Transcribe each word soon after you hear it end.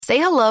Say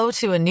hello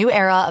to a new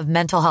era of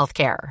mental health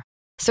care.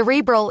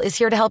 Cerebral is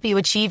here to help you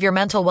achieve your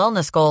mental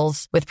wellness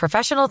goals with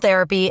professional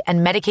therapy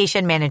and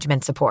medication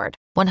management support.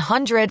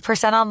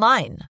 100%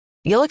 online.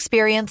 You'll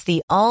experience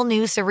the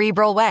all-new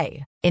Cerebral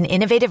Way, an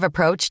innovative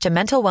approach to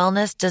mental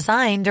wellness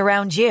designed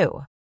around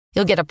you.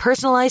 You'll get a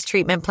personalized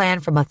treatment plan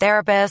from a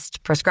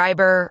therapist,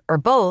 prescriber, or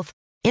both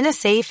in a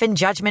safe and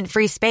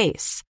judgment-free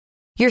space.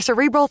 Your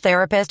Cerebral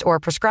therapist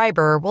or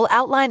prescriber will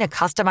outline a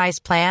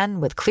customized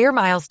plan with clear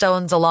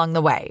milestones along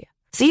the way,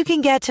 so you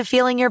can get to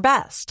feeling your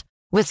best.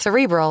 With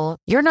Cerebral,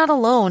 you're not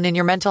alone in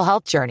your mental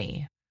health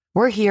journey.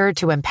 We're here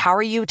to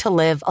empower you to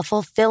live a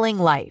fulfilling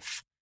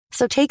life.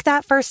 So take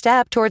that first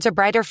step towards a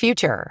brighter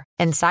future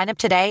and sign up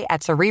today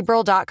at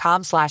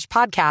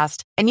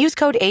Cerebral.com/podcast and use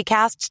code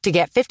ACAST to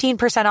get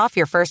 15% off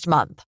your first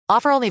month.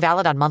 Offer only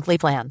valid on monthly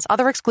plans.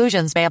 Other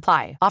exclusions may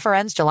apply. Offer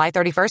ends July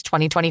 31st,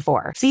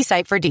 2024. See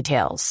site for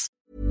details.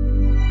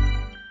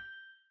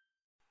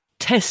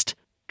 Test,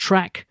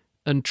 track,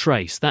 and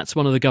trace. That's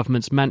one of the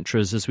government's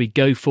mantras as we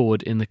go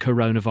forward in the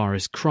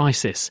coronavirus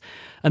crisis.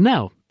 And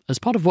now, as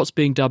part of what's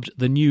being dubbed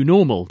the new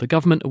normal, the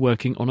government are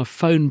working on a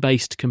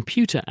phone-based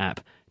computer app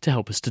to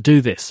help us to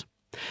do this.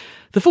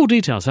 The full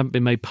details haven't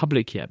been made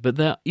public yet, but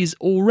there is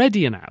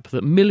already an app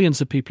that millions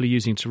of people are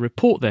using to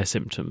report their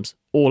symptoms,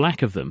 or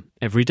lack of them,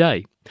 every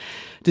day.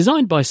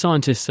 Designed by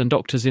scientists and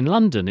doctors in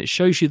London, it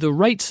shows you the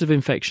rates of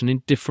infection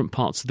in different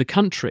parts of the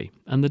country,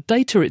 and the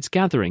data it's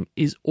gathering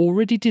is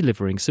already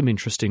delivering some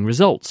interesting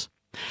results.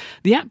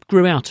 The app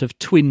grew out of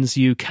Twins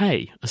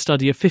UK, a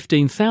study of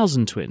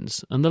 15,000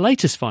 twins, and the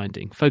latest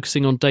finding,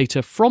 focusing on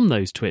data from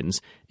those twins,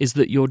 is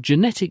that your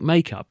genetic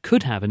makeup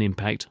could have an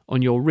impact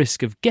on your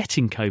risk of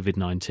getting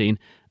COVID-19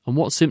 and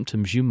what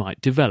symptoms you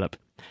might develop.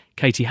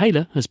 Katie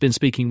Haylor has been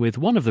speaking with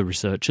one of the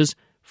researchers,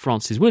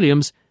 Frances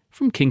Williams,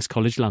 from King's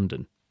College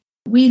London.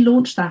 We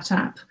launched that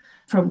app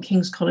from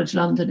King's College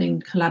London in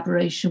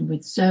collaboration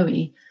with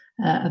Zoe,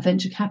 a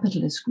venture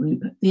capitalist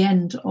group, at the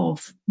end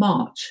of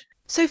March.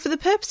 So for the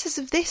purposes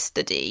of this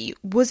study,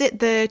 was it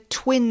the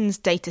Twins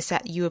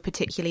dataset you were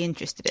particularly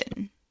interested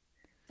in?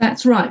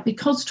 That's right.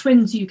 Because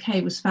Twins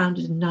UK was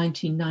founded in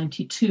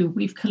 1992,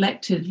 we've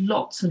collected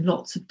lots and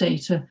lots of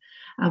data.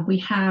 And we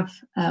have,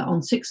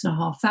 on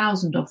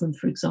 6,500 of them,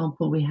 for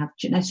example, we have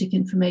genetic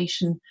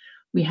information.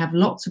 We have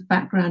lots of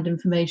background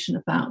information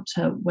about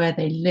where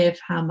they live,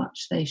 how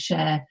much they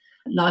share,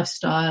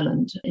 lifestyle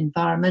and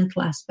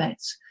environmental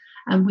aspects.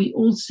 And we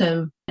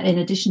also, in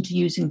addition to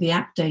using the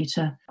app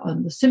data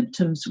on the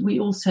symptoms, we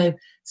also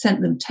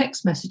sent them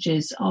text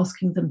messages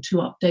asking them to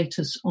update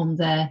us on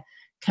their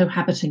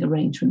cohabiting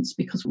arrangements,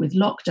 because with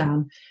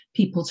lockdown,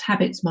 people's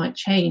habits might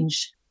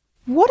change.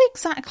 What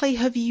exactly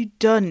have you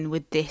done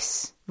with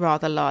this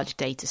rather large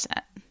data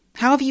set?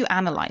 How have you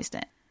analysed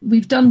it?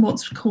 We've done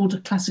what's called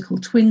a classical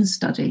twin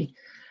study,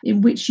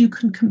 in which you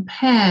can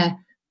compare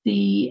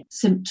the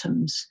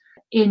symptoms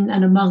in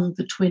and among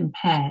the twin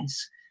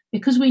pairs.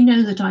 Because we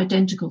know that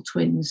identical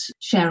twins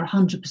share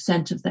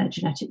 100% of their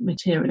genetic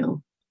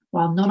material,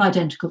 while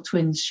non-identical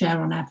twins share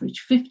on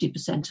average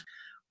 50%,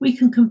 we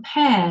can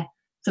compare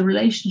the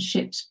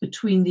relationships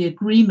between the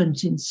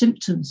agreement in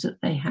symptoms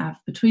that they have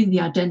between the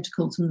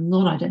identicals and the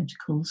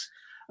non-identicals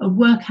and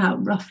work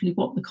out roughly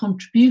what the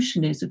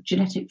contribution is of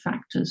genetic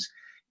factors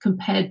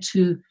compared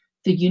to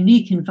the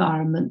unique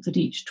environment that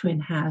each twin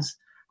has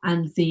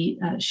and the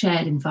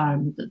shared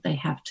environment that they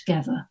have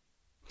together.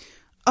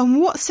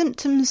 And what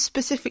symptoms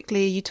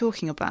specifically are you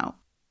talking about?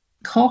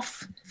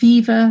 Cough,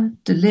 fever,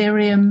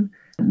 delirium,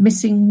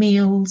 missing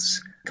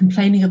meals,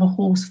 complaining of a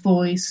hoarse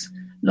voice,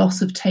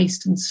 loss of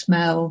taste and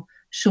smell,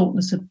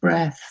 shortness of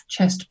breath,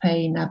 chest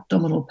pain,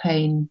 abdominal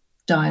pain,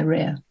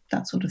 diarrhea,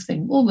 that sort of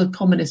thing. All the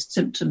commonest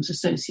symptoms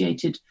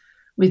associated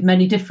with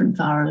many different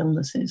viral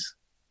illnesses.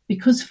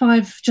 Because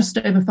just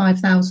over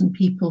 5,000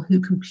 people who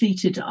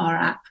completed our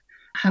app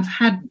have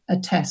had a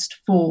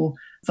test for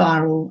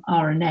viral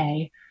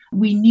RNA,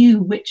 we knew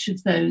which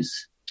of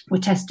those were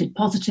tested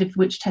positive,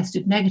 which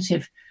tested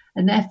negative,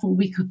 and therefore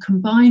we could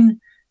combine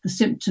the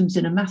symptoms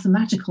in a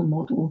mathematical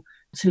model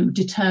to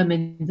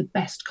determine the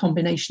best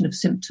combination of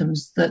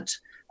symptoms that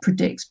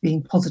predicts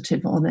being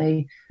positive on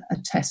a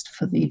test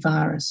for the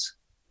virus.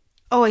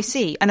 Oh, I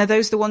see. And are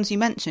those the ones you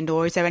mentioned,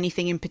 or is there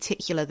anything in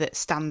particular that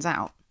stands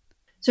out?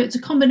 So it's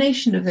a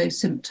combination of those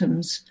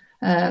symptoms.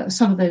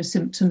 Some of those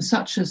symptoms,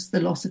 such as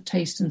the loss of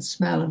taste and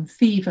smell and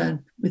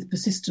fever with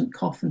persistent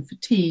cough and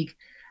fatigue,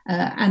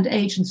 and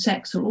age and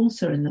sex are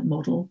also in the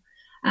model.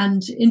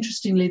 And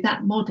interestingly,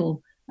 that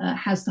model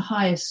has the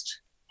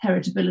highest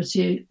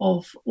heritability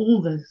of all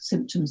the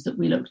symptoms that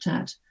we looked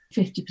at,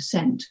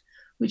 50%,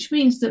 which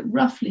means that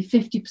roughly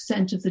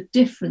 50% of the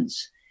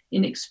difference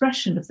in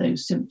expression of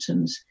those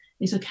symptoms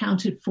is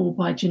accounted for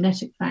by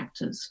genetic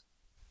factors.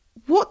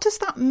 What does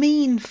that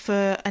mean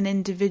for an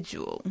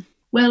individual?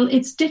 Well,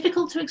 it's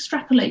difficult to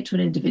extrapolate to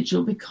an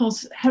individual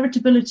because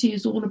heritability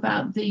is all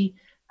about the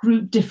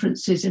group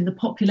differences in the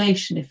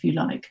population, if you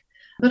like.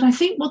 But I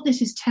think what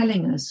this is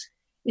telling us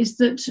is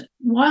that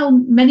while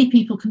many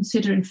people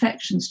consider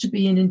infections to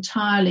be an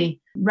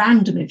entirely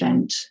random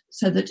event,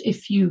 so that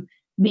if you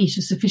meet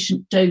a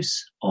sufficient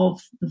dose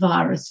of the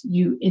virus,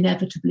 you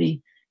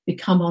inevitably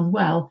become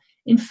unwell.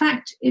 In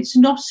fact, it's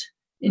not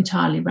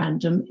entirely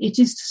random. It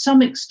is to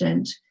some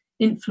extent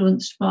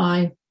influenced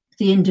by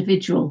the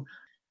individual.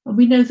 And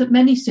we know that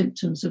many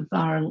symptoms of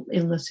viral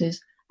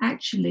illnesses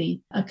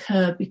actually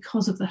occur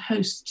because of the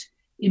host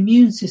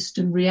immune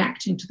system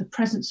reacting to the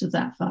presence of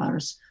that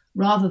virus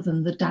rather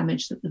than the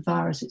damage that the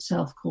virus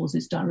itself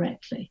causes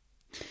directly.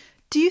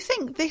 Do you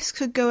think this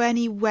could go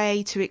any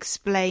way to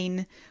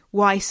explain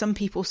why some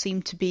people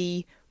seem to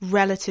be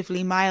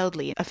relatively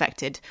mildly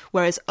affected,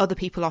 whereas other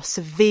people are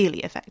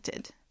severely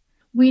affected?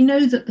 We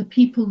know that the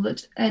people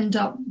that end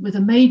up with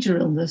a major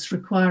illness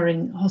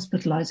requiring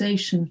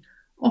hospitalisation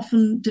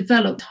often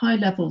develop high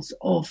levels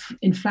of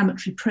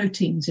inflammatory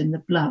proteins in the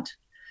blood.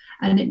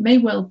 And it may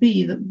well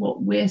be that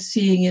what we're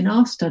seeing in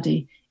our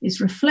study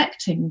is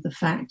reflecting the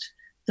fact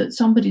that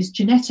somebody's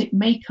genetic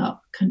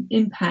makeup can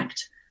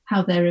impact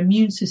how their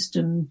immune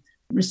system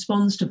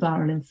responds to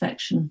viral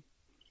infection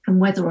and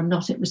whether or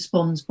not it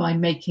responds by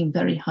making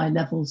very high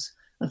levels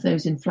of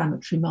those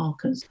inflammatory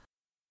markers.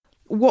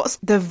 What's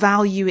the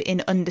value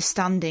in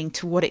understanding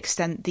to what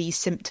extent these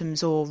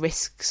symptoms or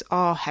risks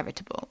are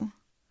heritable?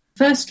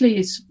 Firstly,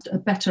 is a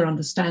better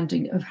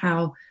understanding of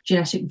how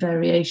genetic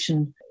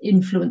variation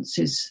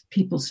influences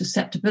people's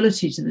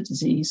susceptibility to the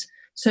disease.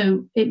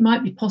 So it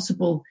might be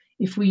possible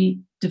if we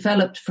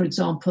developed, for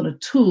example, a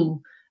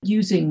tool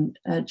using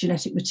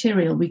genetic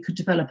material, we could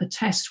develop a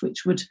test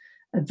which would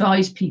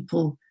advise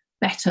people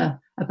better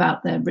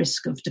about their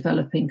risk of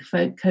developing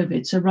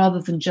COVID. So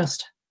rather than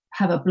just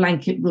have a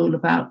blanket rule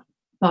about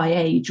by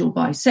age or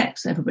by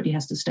sex, everybody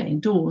has to stay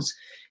indoors,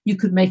 you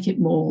could make it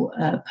more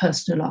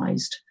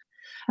personalised.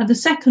 And the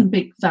second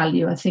big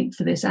value, I think,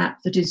 for this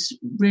app that is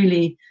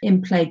really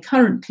in play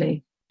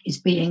currently is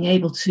being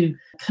able to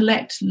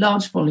collect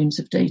large volumes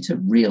of data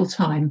real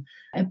time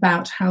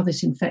about how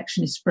this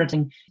infection is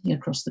spreading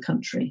across the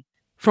country.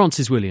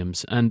 Frances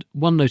Williams, and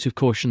one note of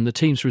caution, the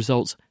team's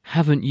results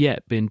haven't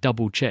yet been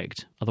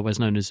double-checked, otherwise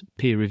known as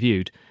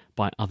peer-reviewed,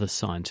 by other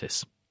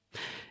scientists.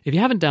 If you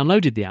haven't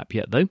downloaded the app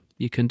yet, though,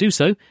 you can do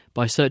so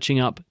by searching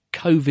up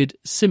COVID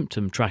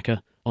Symptom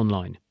Tracker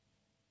online.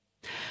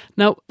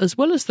 Now, as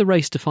well as the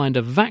race to find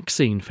a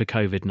vaccine for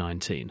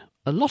COVID-19,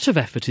 a lot of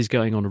effort is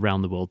going on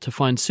around the world to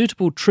find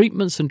suitable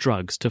treatments and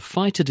drugs to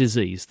fight a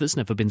disease that's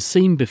never been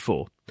seen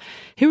before.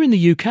 Here in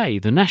the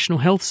UK, the National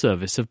Health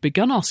Service have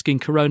begun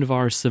asking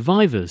coronavirus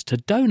survivors to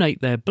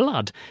donate their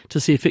blood to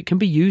see if it can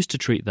be used to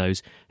treat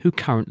those who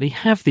currently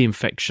have the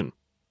infection.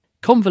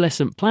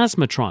 Convalescent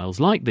plasma trials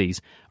like these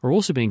are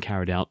also being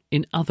carried out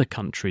in other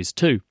countries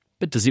too.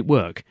 But does it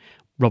work?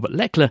 Robert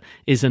Leckler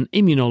is an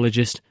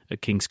immunologist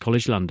at King's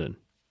College London.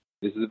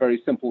 This is a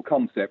very simple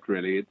concept,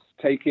 really. It's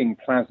taking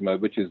plasma,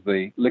 which is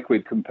the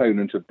liquid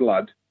component of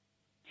blood,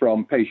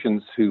 from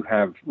patients who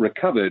have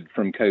recovered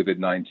from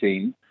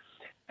COVID-19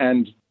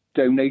 and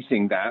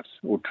donating that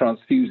or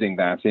transfusing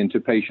that into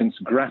patients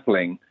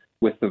grappling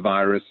with the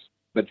virus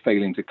but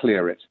failing to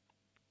clear it.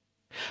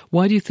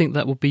 Why do you think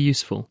that would be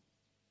useful?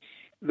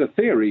 The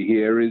theory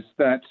here is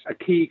that a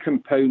key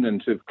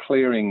component of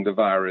clearing the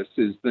virus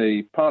is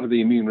the part of the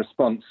immune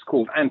response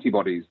called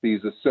antibodies.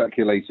 These are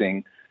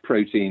circulating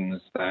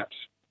proteins that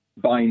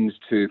bind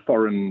to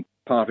foreign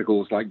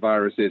particles like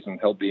viruses and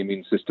help the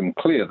immune system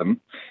clear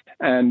them.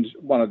 And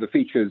one of the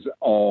features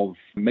of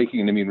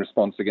making an immune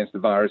response against the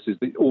virus is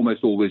that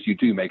almost always you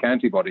do make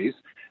antibodies.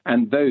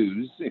 And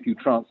those, if you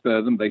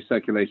transfer them, they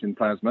circulate in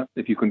plasma.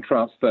 If you can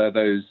transfer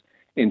those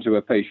into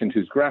a patient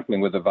who's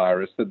grappling with the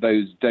virus, that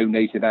those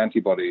donated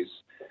antibodies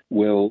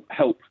will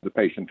help the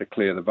patient to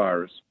clear the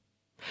virus.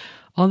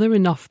 Are there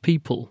enough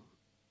people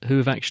who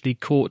have actually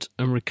caught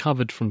and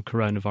recovered from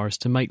coronavirus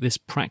to make this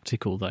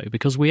practical, though?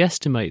 Because we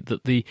estimate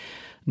that the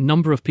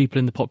number of people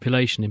in the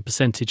population in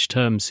percentage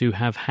terms who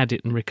have had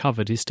it and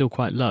recovered is still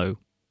quite low.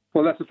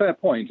 Well, that's a fair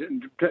point.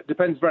 It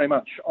depends very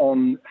much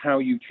on how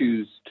you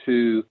choose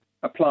to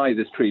apply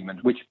this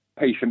treatment, which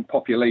patient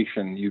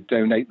population you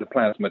donate the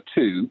plasma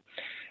to.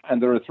 And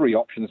there are three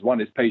options.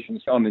 One is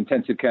patients on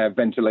intensive care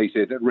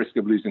ventilated at risk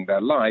of losing their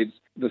lives.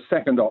 The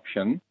second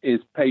option is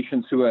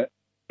patients who are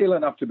ill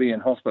enough to be in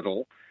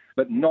hospital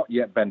but not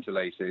yet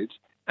ventilated,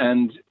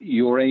 and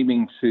you're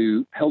aiming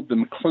to help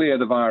them clear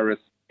the virus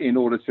in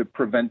order to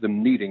prevent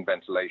them needing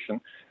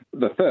ventilation.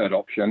 The third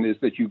option is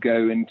that you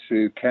go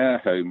into care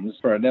homes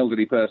for an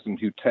elderly person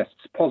who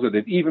tests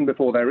positive even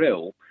before they're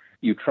ill.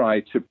 You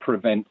try to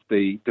prevent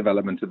the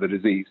development of the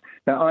disease.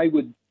 Now, I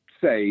would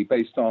say,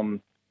 based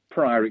on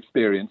prior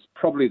experience,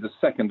 probably the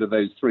second of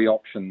those three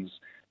options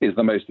is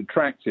the most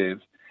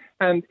attractive.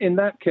 And in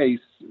that case,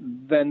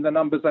 then the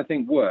numbers, I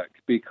think, work,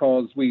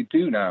 because we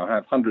do now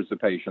have hundreds of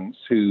patients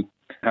who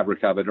have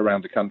recovered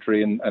around the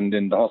country. And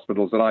in the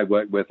hospitals that I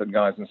work with at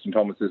Guy's and St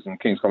Thomas's and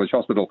King's College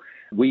Hospital,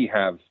 we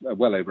have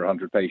well over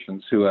 100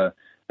 patients who are,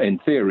 in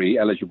theory,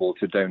 eligible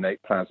to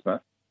donate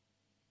plasma.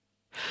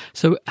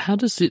 So how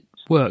does it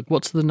work?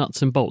 What's the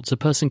nuts and bolts? A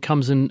person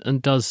comes in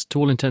and does, to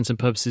all intents and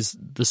purposes,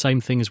 the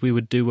same thing as we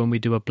would do when we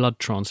do a blood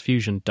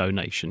transfusion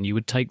donation. You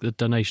would take the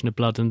donation of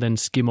blood and then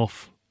skim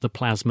off the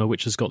plasma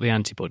which has got the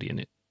antibody in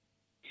it?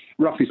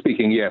 Roughly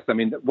speaking, yes. I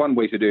mean, one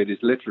way to do it is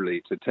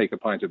literally to take a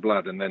pint of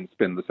blood and then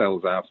spin the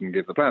cells out and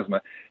give the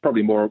plasma.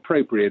 Probably more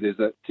appropriate is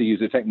to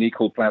use a technique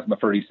called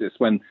plasmapheresis,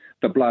 when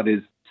the blood is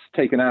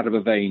taken out of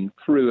a vein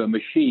through a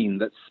machine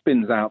that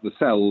spins out the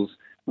cells,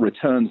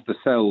 returns the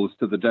cells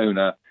to the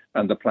donor,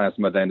 and the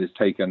plasma then is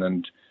taken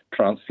and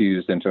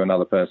transfused into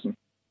another person.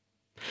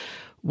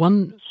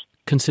 One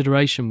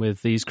consideration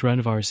with these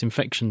coronavirus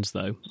infections,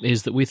 though,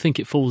 is that we think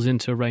it falls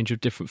into a range of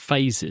different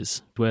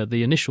phases, where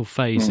the initial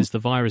phase is the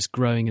virus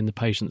growing in the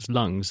patient's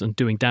lungs and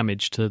doing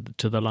damage to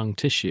the lung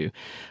tissue.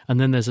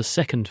 And then there's a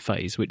second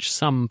phase, which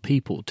some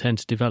people tend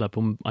to develop,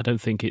 and I don't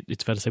think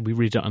it's fair to say we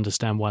really don't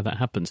understand why that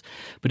happens.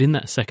 But in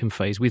that second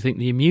phase, we think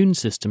the immune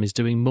system is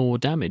doing more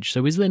damage.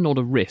 So is there not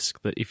a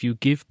risk that if you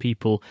give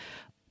people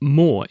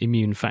more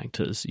immune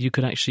factors, you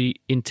could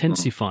actually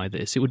intensify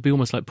this? It would be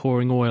almost like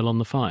pouring oil on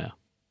the fire.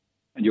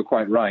 And you're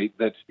quite right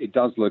that it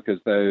does look as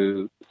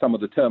though some of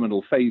the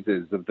terminal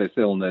phases of this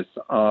illness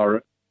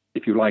are,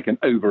 if you like, an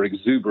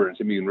over-exuberant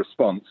immune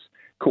response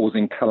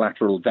causing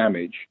collateral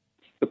damage.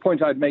 The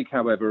point I'd make,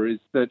 however, is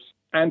that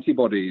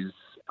antibodies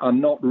are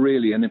not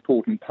really an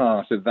important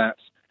part of that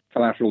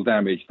collateral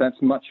damage. That's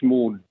much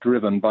more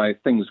driven by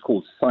things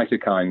called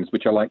cytokines,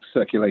 which are like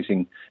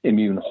circulating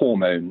immune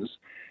hormones.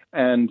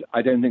 And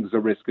I don't think there's a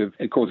risk of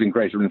it causing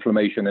greater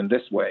inflammation in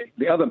this way.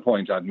 The other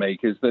point I'd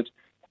make is that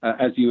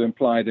as you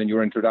implied in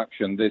your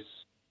introduction, this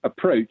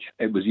approach,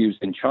 it was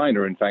used in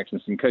China, in fact,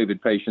 in some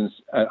COVID patients.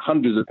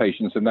 Hundreds of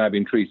patients have now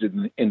been treated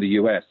in the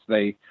US.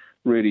 They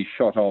really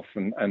shot off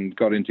and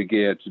got into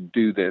gear to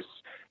do this.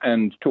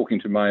 And talking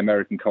to my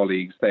American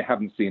colleagues, they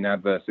haven't seen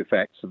adverse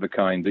effects of the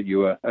kind that you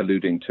were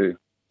alluding to.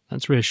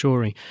 That's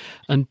reassuring.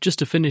 And just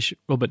to finish,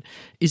 Robert,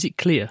 is it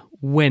clear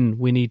when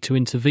we need to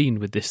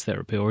intervene with this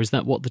therapy, or is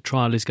that what the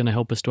trial is going to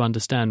help us to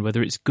understand,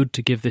 whether it's good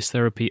to give this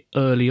therapy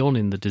early on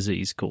in the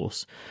disease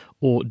course,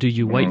 or do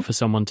you wait for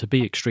someone to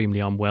be extremely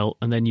unwell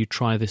and then you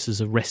try this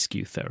as a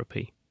rescue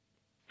therapy?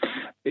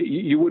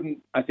 You wouldn't,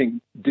 I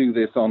think, do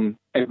this on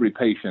every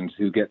patient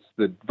who gets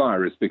the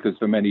virus, because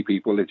for many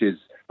people it is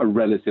a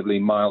relatively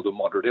mild or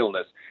moderate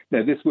illness.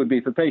 Now, this would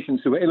be for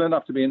patients who are ill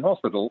enough to be in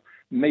hospital.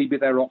 Maybe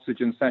their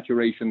oxygen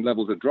saturation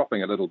levels are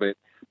dropping a little bit,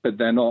 but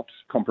they're not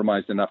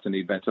compromised enough to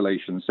need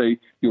ventilation. So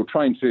you're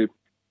trying to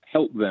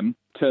help them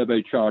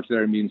turbocharge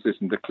their immune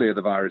system to clear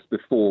the virus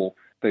before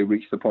they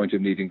reach the point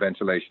of needing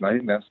ventilation. I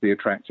think that's the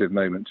attractive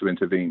moment to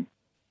intervene.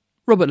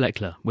 Robert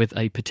Lechler with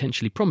a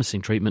potentially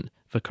promising treatment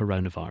for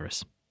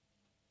coronavirus.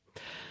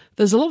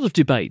 There's a lot of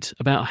debate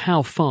about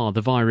how far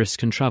the virus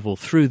can travel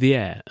through the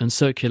air and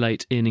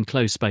circulate in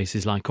enclosed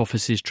spaces like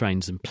offices,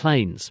 trains and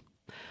planes.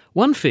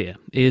 One fear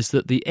is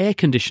that the air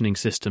conditioning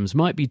systems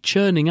might be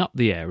churning up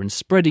the air and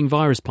spreading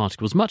virus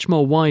particles much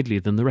more widely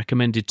than the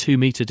recommended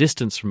 2-metre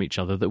distance from each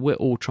other that we're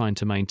all trying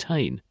to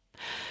maintain.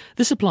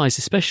 This applies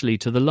especially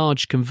to the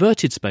large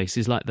converted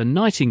spaces like the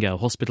Nightingale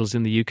hospitals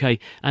in the UK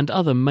and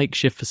other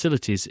makeshift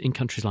facilities in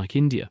countries like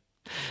India.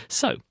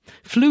 So,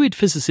 fluid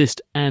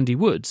physicist Andy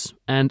Woods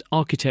and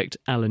architect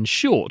Alan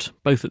Short,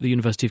 both at the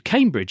University of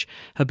Cambridge,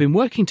 have been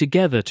working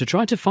together to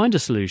try to find a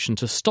solution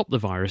to stop the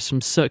virus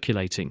from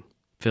circulating.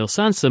 Phil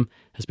Sansom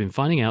has been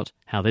finding out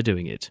how they're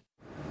doing it.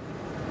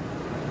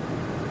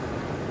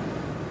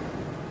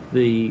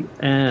 The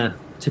air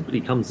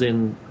typically comes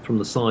in from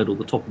the side or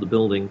the top of the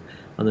building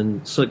and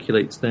then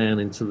circulates down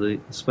into the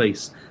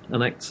space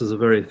and acts as a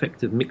very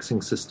effective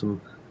mixing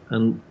system.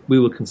 And we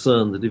were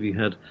concerned that if you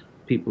had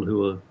people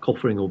who are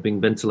coughing or being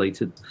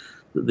ventilated,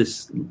 that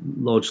this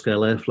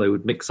large-scale airflow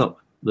would mix up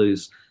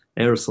those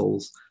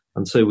aerosols.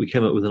 And so we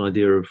came up with an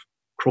idea of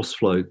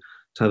cross-flow,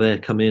 to have air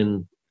come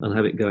in and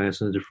have it go out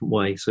in a different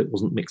way so it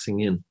wasn't mixing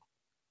in.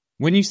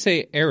 When you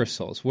say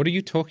aerosols, what are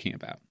you talking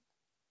about?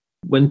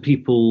 When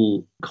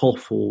people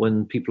cough or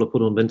when people are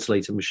put on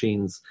ventilator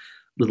machines,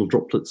 little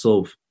droplets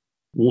of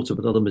water,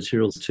 but other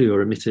materials too,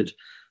 are emitted.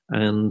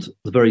 And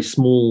the very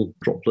small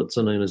droplets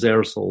are known as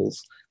aerosols,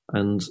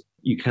 and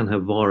you can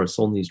have virus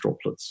on these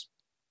droplets.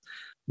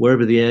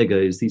 Wherever the air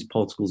goes, these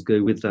particles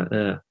go with that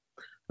air.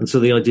 And so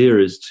the idea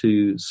is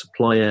to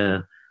supply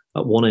air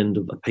at one end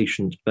of a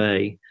patient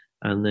bay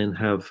and then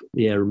have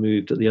the air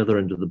removed at the other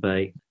end of the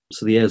bay.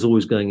 So the air is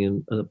always going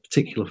in a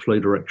particular flow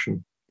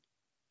direction.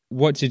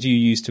 What did you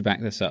use to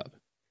back this up?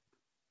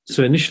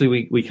 So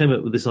initially we came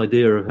up with this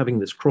idea of having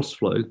this cross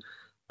flow,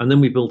 and then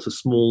we built a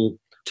small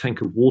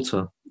tank of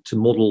water to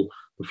model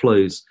the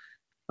flows.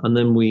 And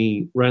then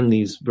we ran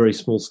these very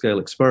small scale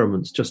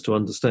experiments just to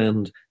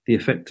understand the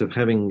effect of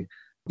having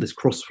this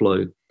cross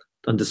flow,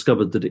 and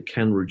discovered that it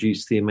can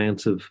reduce the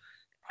amount of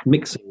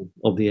mixing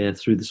of the air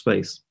through the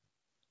space.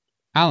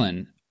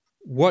 Alan,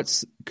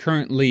 what's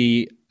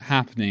currently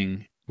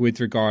happening with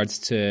regards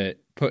to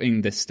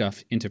putting this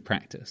stuff into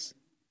practice?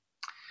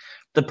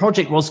 The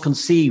project was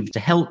conceived to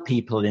help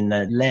people in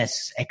the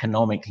less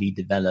economically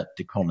developed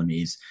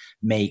economies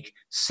make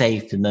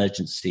safe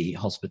emergency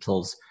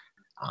hospitals.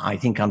 I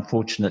think,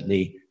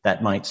 unfortunately,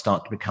 that might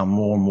start to become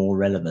more and more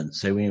relevant.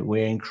 So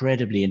we're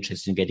incredibly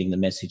interested in getting the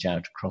message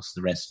out across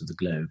the rest of the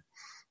globe.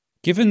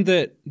 Given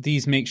that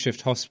these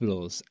makeshift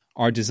hospitals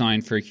are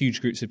designed for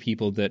huge groups of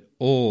people that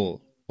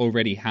all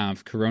already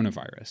have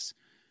coronavirus,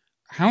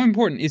 how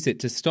important is it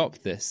to stop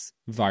this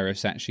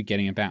virus actually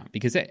getting about?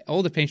 Because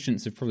all the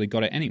patients have probably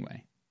got it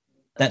anyway.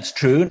 That's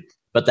true.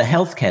 But the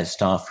healthcare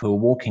staff who are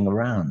walking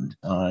around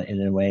are,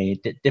 in a way,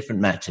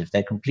 different matter. If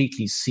they're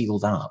completely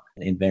sealed up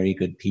in very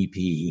good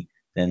PPE,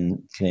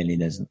 then clearly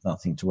there's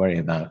nothing to worry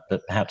about.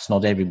 But perhaps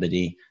not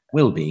everybody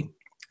will be.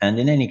 And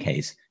in any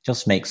case, it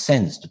just makes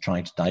sense to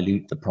try to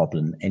dilute the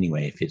problem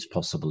anyway, if it's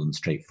possible and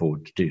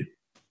straightforward to do.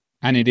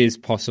 And it is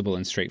possible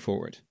and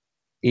straightforward.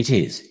 It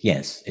is,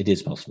 yes, it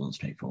is possible and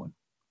straightforward.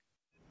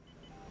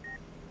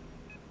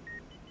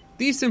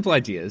 These simple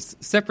ideas,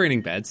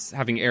 separating beds,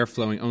 having air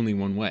flowing only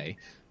one way,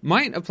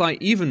 might apply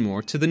even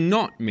more to the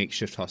not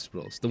makeshift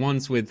hospitals, the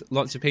ones with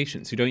lots of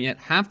patients who don't yet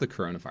have the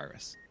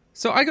coronavirus.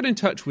 So I got in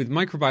touch with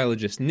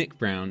microbiologist Nick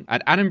Brown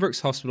at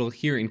Addenbrooke's Hospital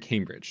here in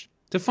Cambridge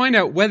to find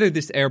out whether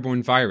this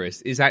airborne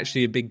virus is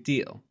actually a big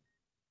deal.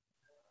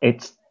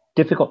 It's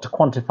difficult to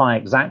quantify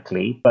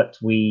exactly, but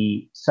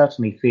we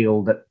certainly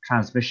feel that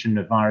transmission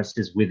of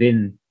viruses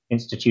within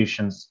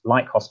institutions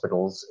like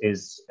hospitals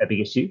is a big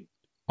issue.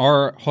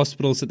 Are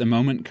hospitals at the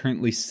moment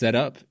currently set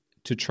up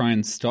to try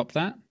and stop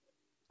that?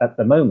 At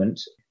the moment,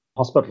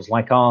 hospitals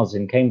like ours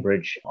in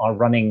Cambridge are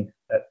running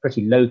at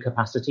pretty low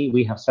capacity.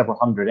 We have several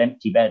hundred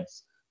empty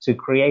beds to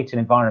create an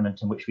environment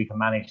in which we can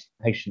manage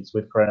patients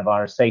with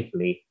coronavirus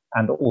safely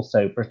and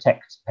also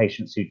protect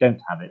patients who don't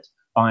have it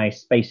by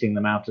spacing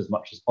them out as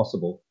much as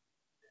possible.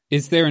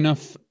 Is there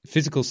enough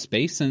physical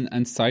space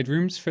and side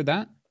rooms for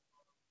that?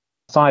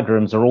 Side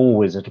rooms are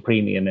always at a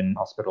premium in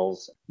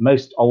hospitals.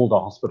 Most older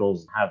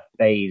hospitals have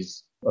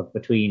bays of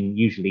between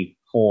usually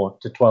 4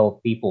 to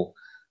 12 people.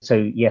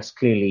 So yes,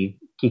 clearly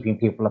keeping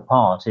people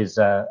apart is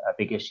a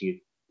big issue.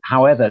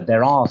 However,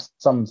 there are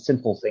some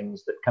simple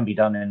things that can be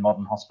done in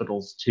modern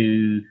hospitals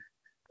to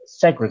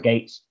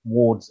segregate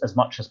wards as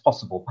much as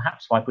possible,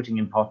 perhaps by putting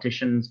in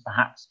partitions,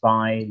 perhaps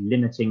by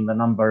limiting the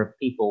number of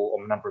people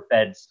or the number of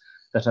beds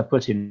that are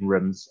put in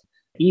rooms.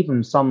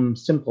 Even some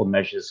simple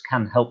measures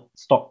can help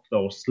stop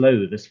or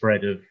slow the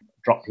spread of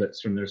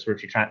droplets from the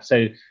respiratory tract.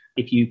 So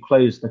if you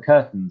close the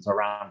curtains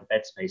around the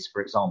bed space,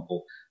 for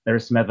example, there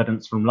is some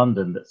evidence from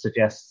London that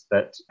suggests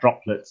that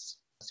droplets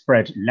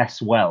spread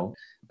less well.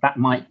 That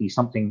might be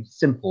something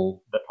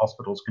simple that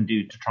hospitals can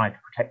do to try to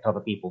protect other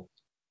people.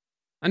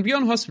 And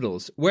beyond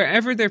hospitals,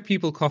 wherever there are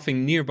people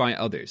coughing nearby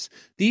others,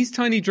 these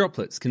tiny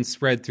droplets can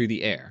spread through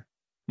the air.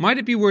 Might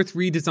it be worth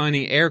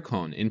redesigning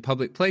aircon in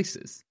public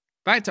places?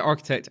 Back to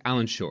architect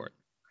Alan Short.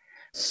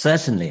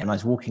 Certainly. And I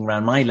was walking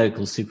around my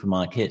local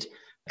supermarket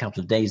a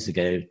couple of days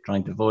ago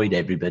trying to avoid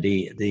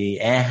everybody. The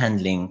air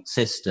handling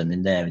system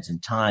in there is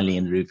entirely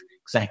in the roof,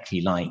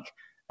 exactly like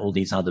all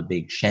these other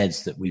big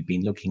sheds that we've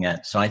been looking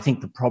at. So I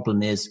think the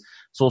problem is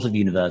sort of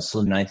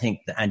universal. And I think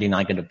that Andy and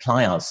I are going to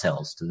apply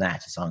ourselves to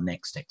that as our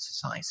next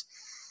exercise.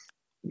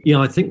 Yeah,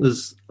 I think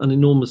there's an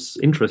enormous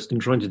interest in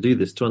trying to do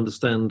this, to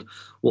understand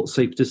what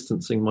safe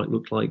distancing might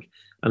look like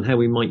and how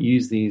we might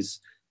use these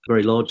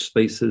very large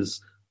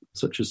spaces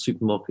such as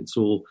supermarkets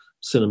or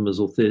cinemas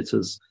or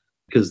theatres,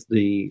 because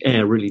the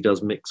air really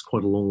does mix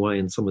quite a long way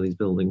in some of these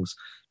buildings,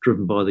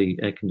 driven by the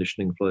air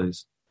conditioning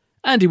flows.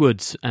 Andy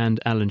Woods and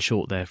Alan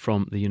Short there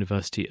from the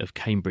University of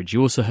Cambridge.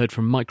 You also heard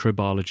from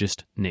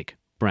microbiologist Nick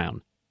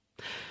Brown.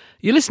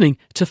 You're listening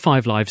to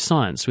 5 Live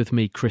Science with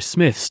me, Chris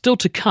Smith. Still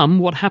to come,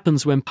 what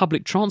happens when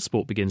public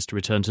transport begins to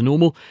return to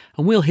normal,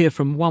 and we'll hear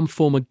from one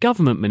former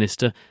government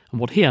minister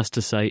and what he has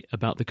to say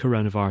about the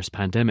coronavirus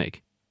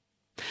pandemic.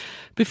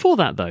 Before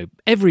that, though,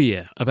 every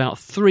year about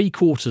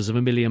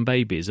 750,000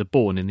 babies are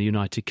born in the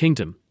United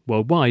Kingdom.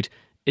 Worldwide,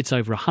 it's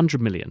over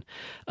 100 million.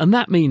 And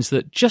that means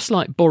that just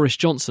like Boris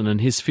Johnson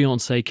and his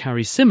fiancée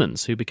Carrie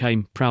Symonds, who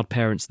became proud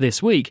parents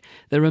this week,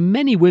 there are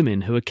many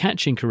women who are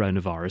catching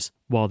coronavirus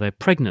while they're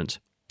pregnant.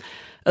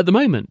 At the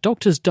moment,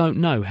 doctors don't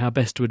know how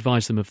best to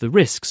advise them of the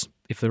risks,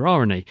 if there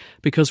are any,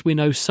 because we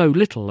know so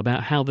little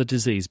about how the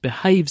disease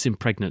behaves in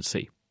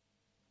pregnancy.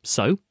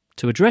 So,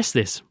 to address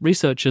this,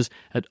 researchers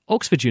at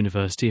Oxford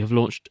University have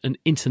launched an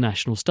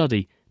international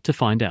study to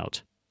find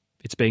out.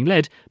 It's being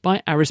led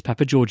by Aris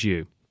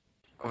Papageorgiou.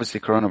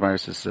 Obviously,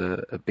 coronavirus is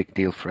a big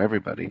deal for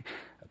everybody,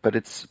 but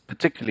it's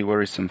particularly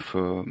worrisome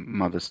for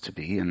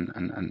mothers-to-be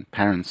and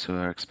parents who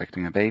are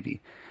expecting a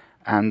baby.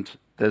 And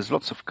there's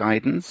lots of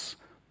guidance,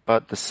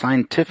 but the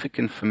scientific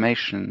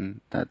information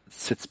that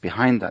sits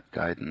behind that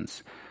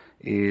guidance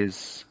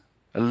is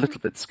a little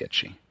bit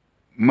sketchy.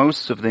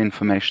 Most of the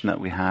information that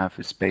we have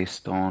is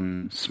based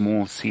on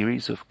small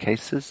series of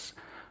cases.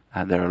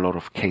 There are a lot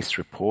of case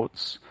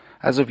reports.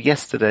 As of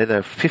yesterday, there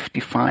are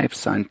 55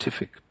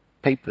 scientific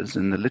papers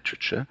in the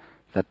literature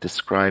that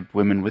describe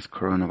women with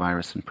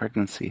coronavirus in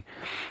pregnancy.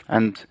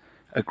 And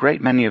a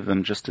great many of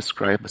them just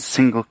describe a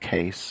single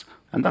case,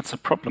 and that's a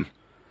problem.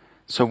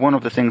 So one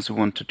of the things we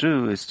want to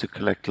do is to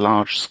collect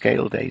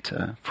large-scale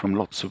data from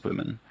lots of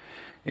women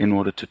in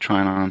order to try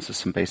and answer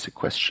some basic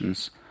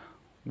questions,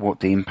 what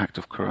the impact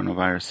of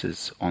coronavirus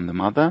is on the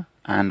mother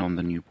and on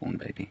the newborn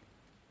baby.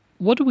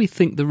 What do we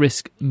think the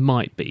risk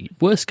might be?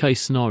 Worst case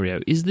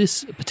scenario, is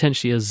this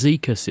potentially a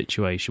Zika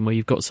situation where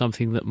you've got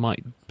something that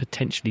might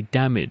potentially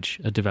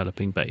damage a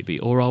developing baby?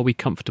 Or are we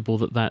comfortable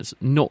that that's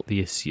not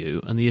the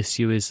issue and the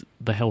issue is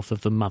the health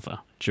of the mother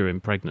during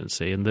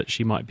pregnancy and that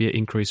she might be at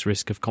increased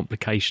risk of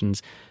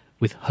complications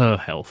with her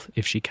health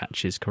if she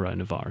catches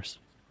coronavirus?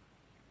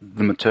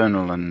 The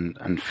maternal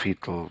and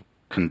fetal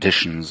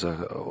conditions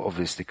are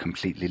obviously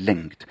completely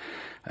linked.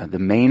 The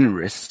main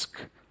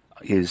risk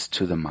is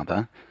to the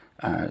mother.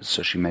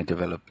 So she may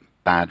develop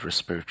bad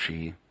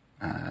respiratory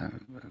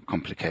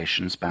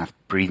complications, bad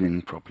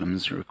breathing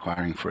problems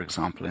requiring, for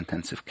example,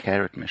 intensive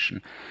care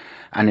admission.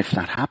 And if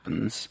that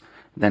happens,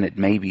 then it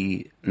may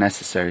be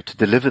necessary to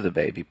deliver the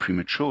baby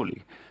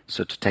prematurely.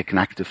 So to take an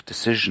active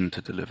decision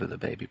to deliver the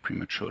baby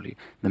prematurely.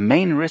 The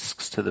main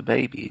risks to the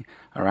baby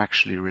are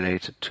actually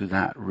related to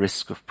that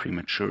risk of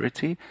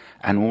prematurity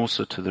and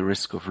also to the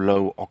risk of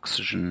low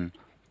oxygen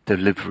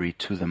delivery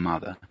to the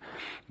mother.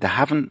 There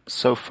haven't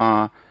so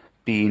far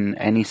been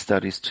any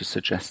studies to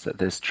suggest that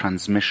there's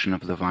transmission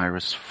of the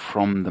virus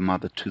from the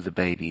mother to the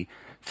baby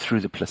through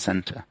the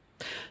placenta.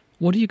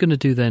 What are you going to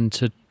do then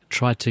to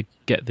try to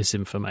get this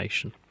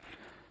information?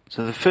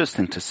 So the first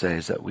thing to say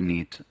is that we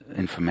need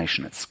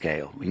information at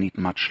scale. We need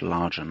much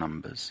larger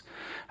numbers.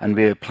 And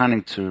we're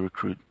planning to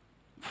recruit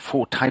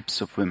 4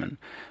 types of women.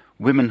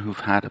 Women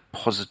who've had a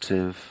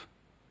positive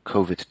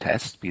COVID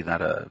test, be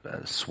that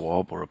a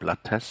swab or a blood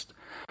test.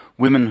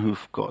 Women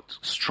who've got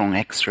strong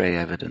X-ray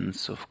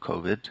evidence of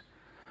COVID.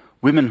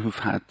 Women who've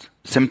had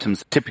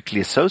symptoms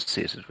typically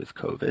associated with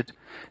COVID,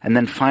 and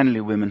then finally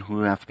women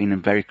who have been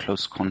in very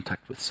close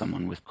contact with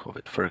someone with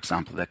COVID. For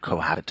example, they're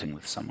cohabiting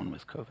with someone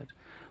with COVID.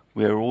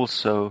 We're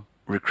also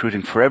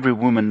recruiting, for every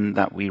woman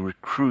that we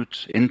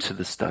recruit into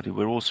the study,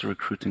 we're also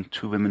recruiting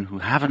 2 women who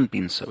haven't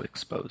been so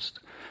exposed.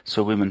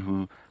 So women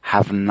who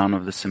have none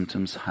of the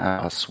symptoms,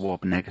 are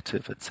swab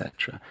negative,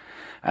 etc.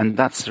 And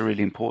that's a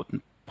really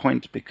important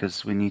point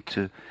because we need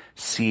to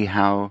see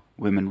how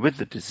women with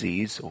the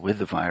disease or with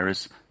the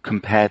virus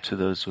compare to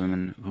those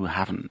women who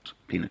haven't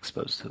been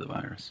exposed to the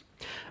virus.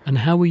 And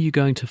how are you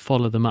going to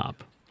follow them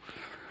up?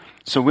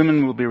 So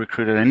women will be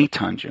recruited any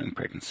time during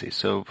pregnancy.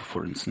 So,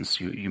 for instance,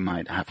 you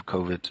might have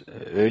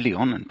COVID early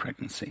on in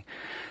pregnancy.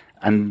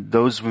 And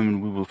those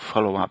women we will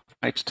follow up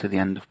right to the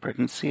end of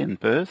pregnancy and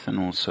birth and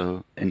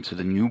also into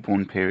the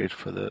newborn period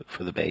for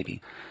the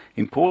baby.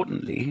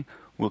 Importantly,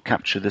 we'll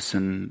capture this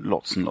in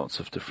lots and lots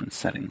of different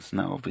settings.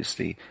 Now,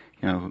 obviously,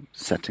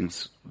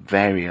 settings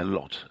vary a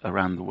lot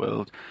around the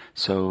world.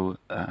 So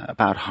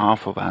about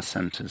half of our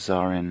centers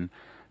are in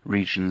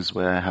regions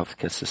where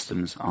healthcare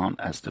systems aren't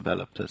as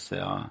developed as they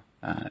are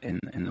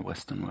in the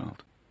Western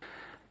world.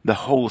 The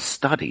whole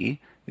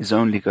study is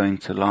only going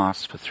to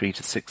last for 3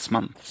 to 6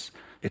 months.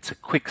 It's a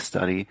quick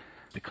study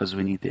because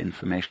we need the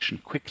information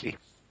quickly.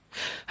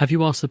 Have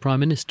you asked the Prime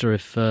Minister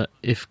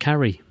if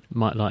Carrie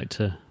might like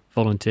to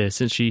volunteer,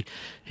 since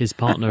his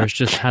partner has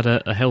just had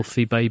a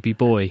healthy baby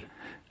boy?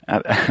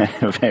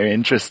 Very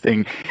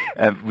interesting.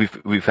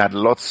 We've had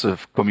lots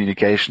of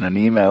communication and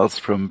emails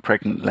from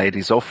pregnant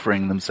ladies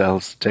offering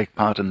themselves to take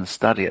part in the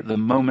study. At the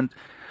moment,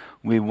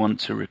 we want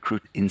to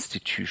recruit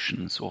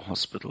institutions or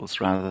hospitals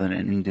rather than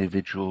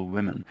individual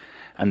women.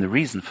 And the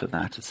reason for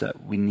that is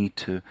that we need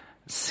to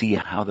see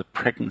how the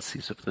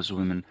pregnancies of those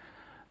women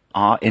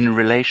are in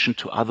relation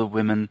to other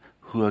women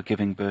who are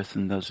giving birth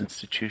in those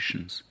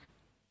institutions.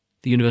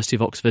 The University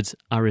of Oxford's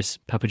Aris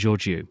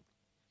Papageorgiou.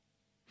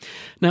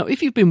 Now,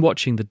 if you've been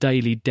watching the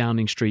daily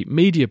Downing Street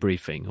media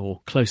briefing or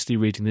closely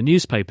reading the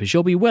newspapers,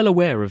 you'll be well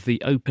aware of the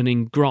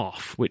opening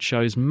graph, which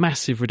shows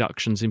massive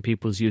reductions in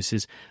people's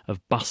uses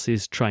of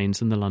buses,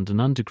 trains and the London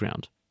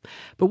Underground.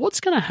 But what's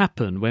going to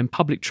happen when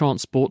public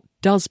transport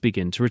does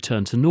begin to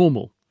return to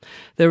normal?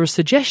 There are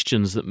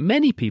suggestions that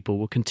many people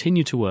will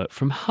continue to work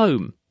from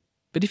home.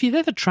 But if you've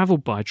ever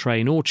travelled by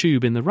train or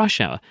tube in the rush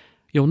hour,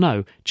 you'll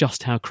know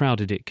just how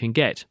crowded it can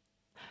get.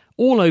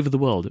 All over the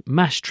world,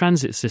 mass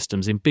transit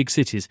systems in big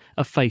cities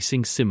are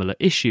facing similar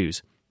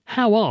issues.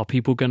 How are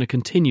people going to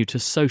continue to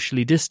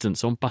socially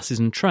distance on buses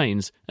and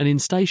trains and in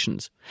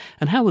stations?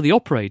 And how are the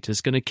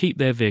operators going to keep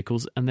their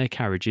vehicles and their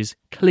carriages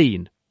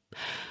clean?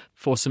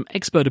 For some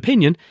expert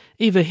opinion,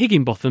 Eva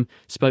Higginbotham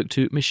spoke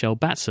to Michelle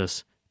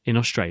Batsus in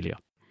Australia.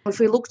 If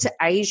we look to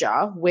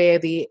Asia, where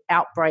the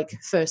outbreak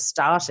first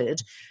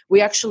started, we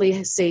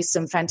actually see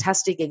some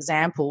fantastic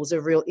examples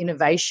of real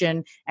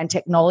innovation and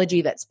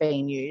technology that's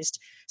being used.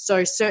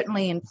 So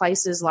certainly in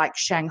places like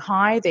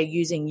Shanghai, they're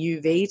using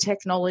UV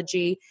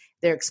technology.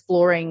 They're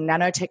exploring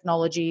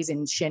nanotechnologies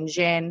in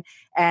Shenzhen.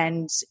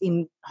 And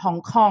in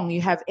Hong Kong, you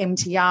have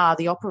MTR,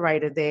 the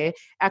operator there.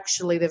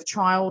 Actually, they've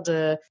trialled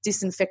a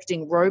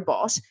disinfecting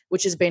robot,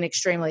 which has been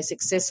extremely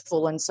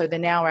successful. And so they're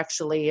now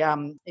actually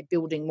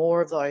building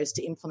more of those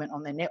to implement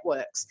on their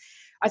networks.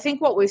 I think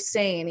what we've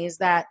seen is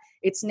that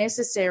it's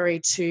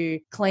necessary to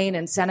clean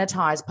and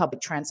sanitize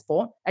public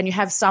transport. And you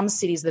have some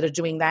cities that are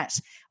doing that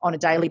on a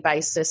daily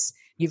basis.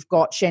 You've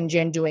got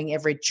Shenzhen doing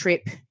every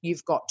trip.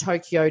 You've got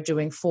Tokyo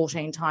doing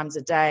 14 times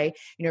a day,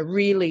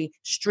 really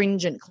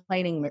stringent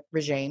cleaning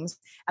regimes.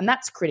 And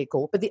that's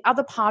critical. But the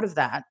other part of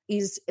that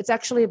is it's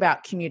actually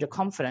about commuter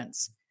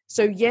confidence.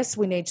 So yes,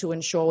 we need to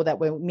ensure that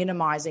we're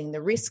minimising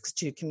the risks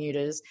to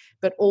commuters,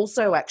 but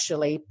also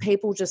actually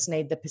people just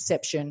need the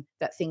perception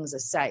that things are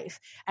safe.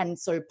 And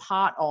so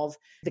part of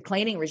the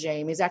cleaning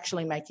regime is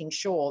actually making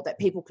sure that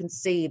people can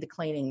see the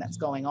cleaning that's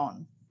going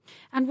on.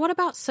 And what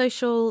about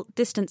social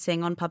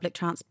distancing on public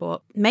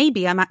transport?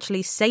 Maybe I'm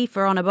actually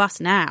safer on a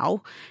bus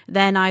now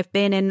than I've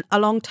been in a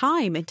long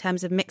time in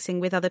terms of mixing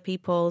with other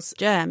people's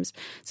germs.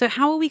 So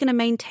how are we going to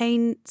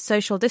maintain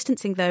social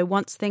distancing, though,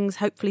 once things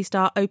hopefully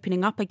start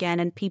opening up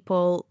again and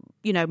people,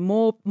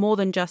 more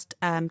than just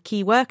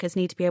key workers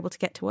need to be able to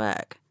get to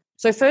work?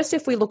 So first,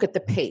 if we look at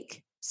the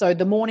peak, so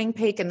the morning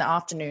peak and the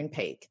afternoon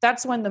peak,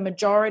 that's when the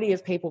majority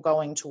of people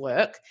going to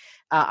work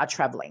are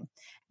travelling.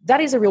 That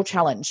is a real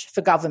challenge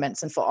for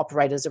governments and for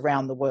operators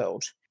around the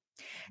world.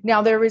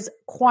 Now, there is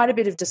quite a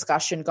bit of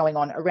discussion going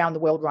on around the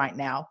world right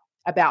now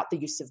about the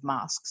use of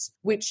masks,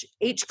 which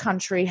each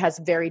country has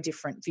very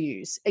different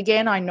views.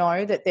 Again, I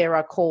know that there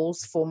are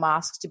calls for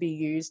masks to be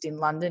used in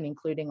London,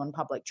 including on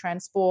public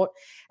transport.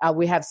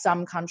 We have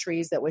some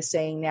countries that we're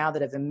seeing now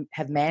that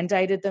have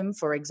mandated them.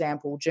 For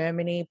example,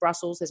 Germany,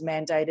 Brussels has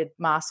mandated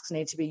masks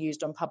need to be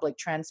used on public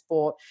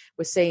transport.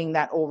 We're seeing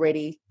that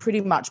already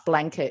pretty much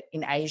blanket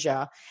in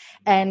Asia.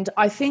 And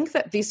I think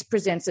that this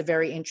presents a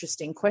very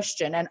interesting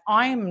question. And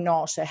I'm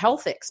not a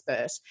health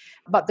expert,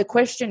 but the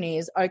question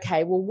is,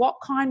 okay, well, what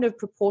kind of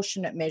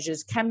proportionate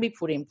measures can be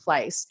put in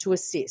place to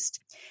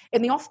assist?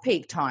 In the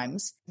off-peak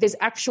times, there's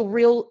actual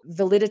real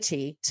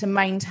validity to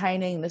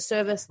maintaining the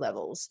service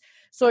levels.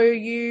 So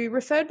you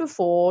referred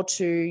before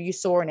to you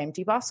saw an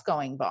empty bus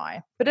going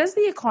by. But as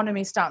the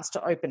economy starts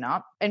to open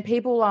up and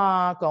people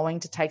are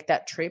going to take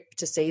that trip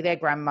to see their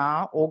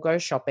grandma or go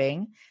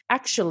shopping,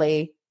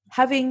 actually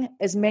having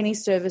as many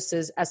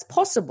services as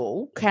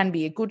possible can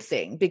be a good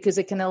thing because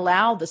it can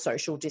allow the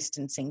social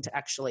distancing to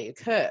actually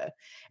occur.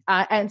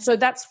 And so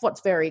that's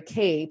what's very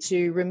key,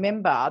 to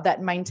remember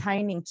that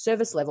maintaining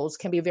service levels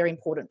can be a very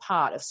important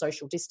part of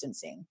social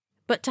distancing.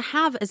 But to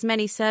have as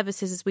many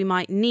services as we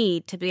might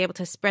need to be able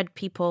to spread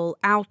people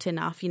out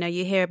enough,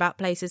 you hear about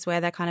places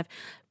where they're kind of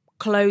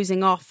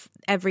closing off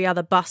every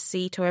other bus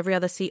seat or every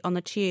other seat on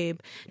the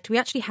tube. Do we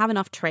actually have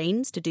enough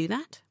trains to do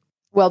that?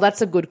 Well,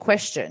 that's a good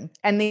question.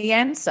 And the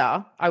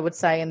answer, I would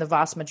say, in the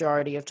vast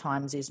majority of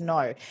times is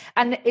no.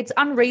 And it's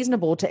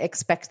unreasonable to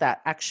expect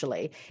that,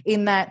 actually,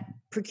 in that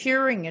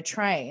procuring a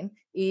train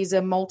is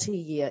a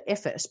multi-year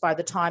effort by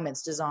the time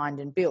it's designed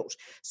and built.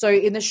 So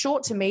in the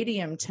short to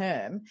medium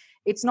term,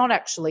 it's not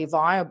actually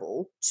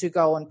viable to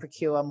go and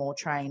procure more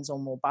trains or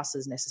more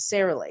buses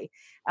necessarily.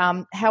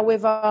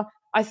 However,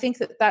 I think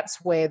that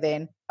that's where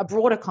then a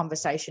broader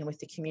conversation with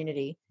the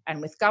community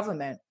and with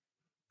government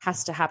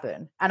has to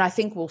happen. And I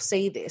think we'll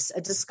see this,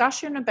 a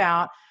discussion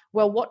about,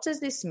 well, what does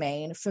this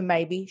mean for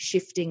maybe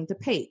shifting the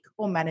peak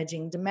or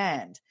managing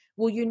demand?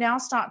 Will you now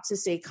start to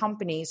see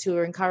companies who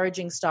are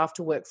encouraging staff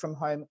to work from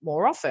home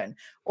more often,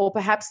 or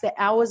perhaps their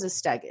hours are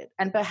staggered?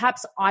 And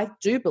perhaps I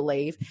do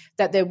believe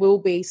that there will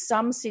be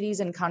some cities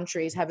and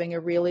countries having a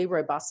really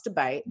robust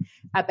debate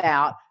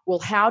about, well,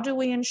 how do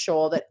we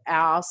ensure that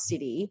our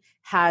city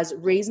has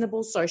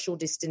reasonable social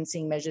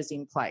distancing measures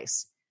in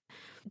place?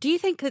 Do you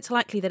think it's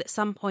likely that at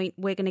some point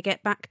we're going to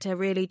get back to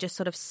really just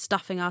sort of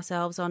stuffing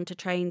ourselves onto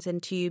trains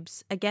and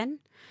tubes again?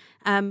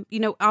 Are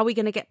we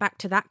going to get back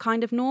to that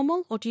kind of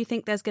normal? Or do you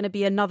think there's going to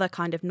be another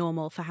kind of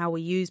normal for how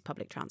we use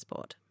public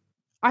transport?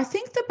 I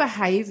think the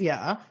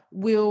behaviour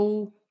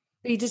will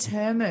be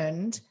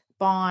determined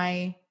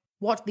by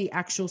what the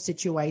actual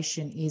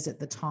situation is at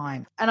the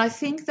time. And I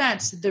think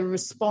that the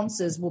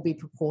responses will be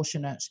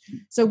proportionate.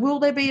 So will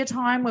there be a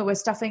time where we're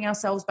stuffing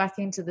ourselves back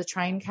into the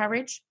train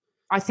carriage?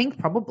 I think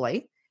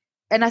probably.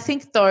 And I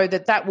think, though,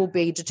 that will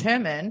be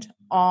determined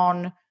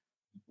on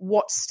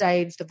what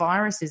stage the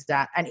virus is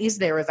at, and is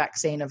there a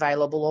vaccine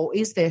available, or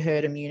is there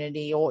herd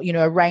immunity, or,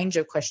 a range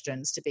of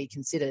questions to be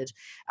considered.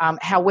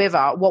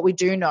 However, what we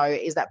do know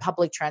is that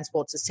public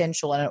transport's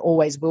essential, and it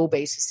always will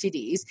be to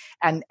cities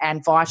and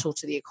vital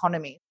to the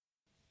economy.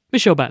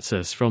 Michelle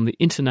Batzers from the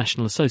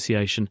International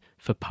Association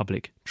for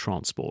Public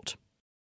Transport.